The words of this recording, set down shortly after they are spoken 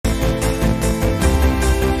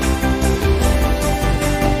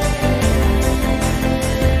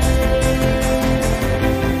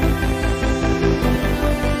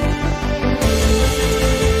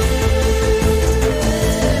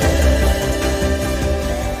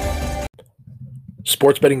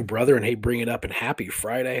Sports betting brother, and hey, bring it up and happy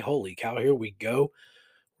Friday. Holy cow, here we go.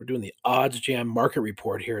 We're doing the Odds Jam market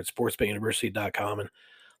report here at sportsbetuniversity.com. And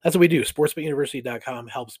that's what we do. Sportsbetuniversity.com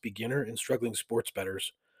helps beginner and struggling sports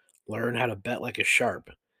bettors learn how to bet like a sharp.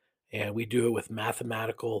 And we do it with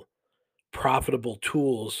mathematical, profitable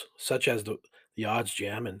tools such as the Odds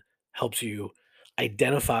Jam, and helps you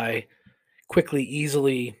identify quickly,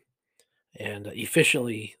 easily, and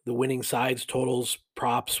efficiently the winning sides, totals,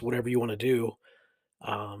 props, whatever you want to do,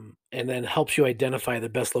 and then helps you identify the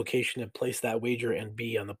best location to place that wager and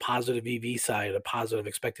be on the positive EV side, a positive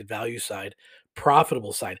expected value side,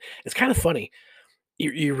 profitable side. It's kind of funny.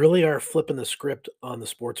 You really are flipping the script on the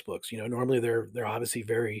sports books. Normally they're obviously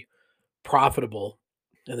very profitable,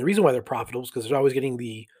 and the reason why they're profitable is because they're always getting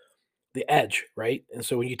the edge, right? And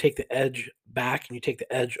so when you take the edge back and you take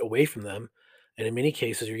the edge away from them, and in many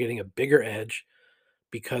cases you're getting a bigger edge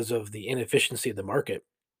because of the inefficiency of the market,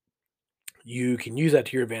 you can use that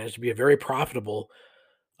to your advantage to be a very profitable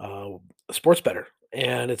uh, sports better.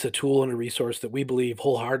 And it's a tool and a resource that we believe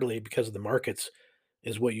wholeheartedly, because of the markets,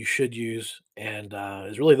 is what you should use, and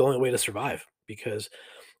is really the only way to survive, because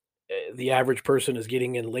the average person is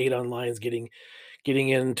getting in late on lines, getting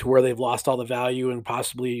in to where they've lost all the value, and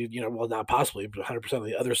possibly, well, not possibly, but 100% of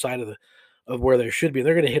the other side of where they should be. And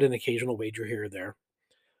they're going to hit an occasional wager here or there,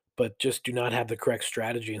 but just do not have the correct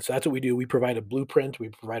strategy. And so that's what we do. We provide a blueprint, we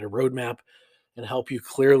provide a roadmap, and help you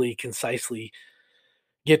clearly, concisely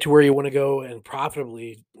get to where you want to go and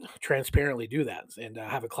profitably, transparently do that. And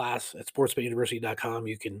have a class at sportsbetuniversity.com.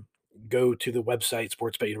 You can go to the website,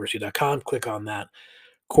 sportsbetuniversity.com, click on that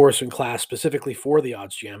course and class specifically for the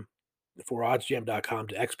Odds Jam, for oddsjam.com,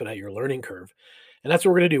 to expedite your learning curve. And that's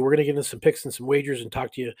what we're going to do. We're going to get into some picks and some wagers and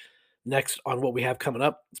talk to you next on what we have coming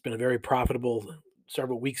up. It's been a very profitable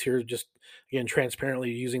several weeks here, just again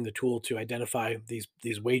transparently using the tool to identify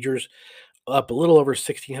these wagers. Up a little over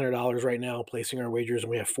 $1,600 right now, placing our wagers, and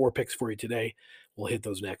we have 4 picks for you today. We'll hit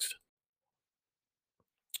those next.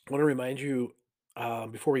 I want to remind you,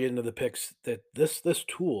 before we get into the picks, that this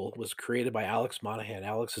tool was created by Alex Monahan.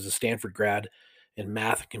 Alex is a Stanford grad in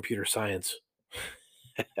math and computer science.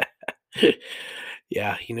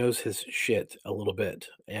 Yeah, he knows his shit a little bit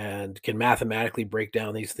and can mathematically break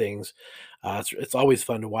down these things. It's always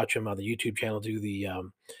fun to watch him on the YouTube channel do the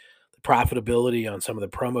profitability on some of the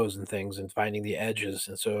promos and things, and finding the edges.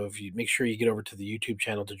 And so if you make sure you get over to the YouTube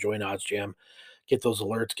channel to join Odds Jam, get those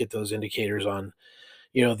alerts, get those indicators on,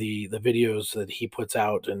 the videos that he puts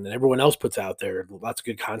out and everyone else puts out there. Lots of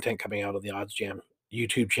good content coming out of the Odds Jam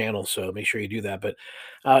YouTube channel. So make sure you do that. But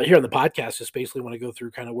here on the podcast, just basically want to go through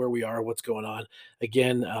kind of where we are, what's going on.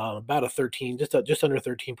 Again, about a 13, just under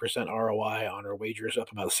 13% ROI on our wagers,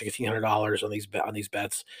 up about $1,600 on these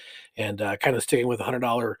bets, and kind of sticking with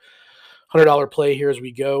 $100 play here as we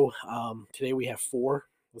go. Today we have 4.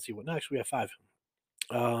 Let's see what. No, actually we have 5.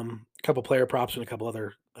 A couple player props and a couple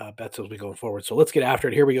other bets as we go forward. So let's get after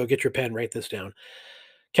it. Here we go. Get your pen. Write this down.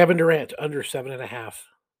 Kevin Durant under 7.5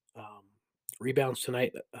 rebounds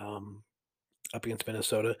tonight, up against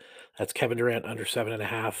Minnesota. That's Kevin Durant under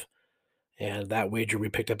 7.5, and that wager we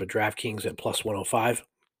picked up at DraftKings at plus 105.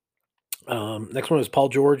 Next one is Paul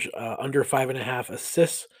George under 5.5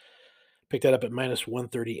 assists. Picked that up at minus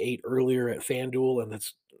 138 earlier at FanDuel, and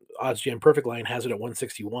that's Odds Jam Perfect Line has it at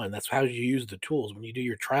 161. That's how you use the tools. When you do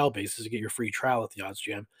your trial basis to get your free trial at the Odds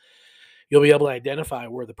Jam, you'll be able to identify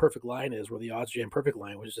where the perfect line is, where the Odds Jam Perfect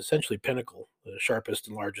Line, which is essentially Pinnacle, the sharpest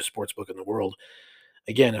and largest sports book in the world.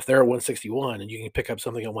 Again, if they're at 161 and you can pick up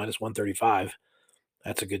something at minus 135,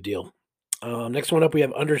 that's a good deal. Next one up, we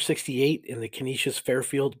have under 68 in the Canisius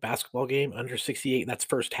Fairfield basketball game. Under 68, that's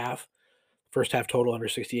first half. First half total under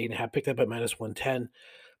 68.5, picked up at minus 110.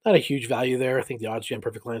 Not a huge value there. I think the Odds Jam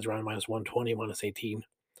Perfect Line is around minus 120, minus 18.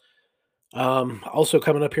 Also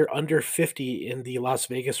coming up here, under 50 in the Las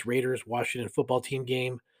Vegas Raiders Washington football team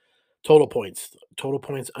game. Total points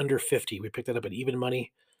under 50. We picked that up at even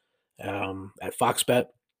money at Fox Bet.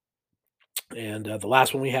 And the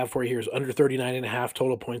last one we have for you here is under 39.5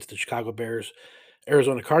 total points. The Chicago Bears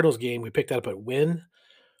Arizona Cardinals game. We picked that up at win.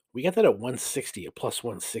 We got that at 160, a plus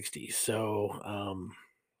 160. So,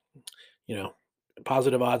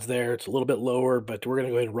 positive odds there. It's a little bit lower, but we're going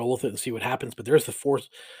to go ahead and roll with it and see what happens. But there's the 4th,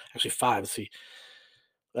 actually 5. Let's see.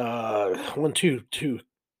 1, 2, 2,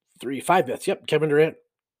 3, 5 bets. Yep. Kevin Durant.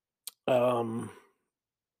 2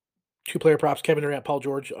 player props. Kevin Durant, Paul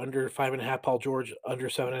George, under 5.5. Paul George, under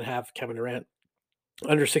 7.5. Kevin Durant,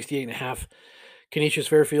 under 68.5. Canisius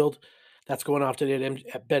Fairfield. That's going off today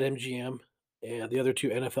at BetMGM. And the other 2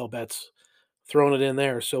 NFL bets throwing it in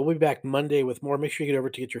there. So we'll be back Monday with more. Make sure you get over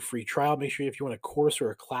to get your free trial. Make sure if you want a course or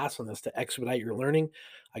a class on this to expedite your learning,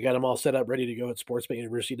 I got them all set up, ready to go at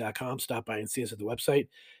sportsbetuniversity.com. Stop by and see us at the website.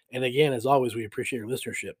 And again, as always, we appreciate your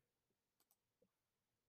listenership.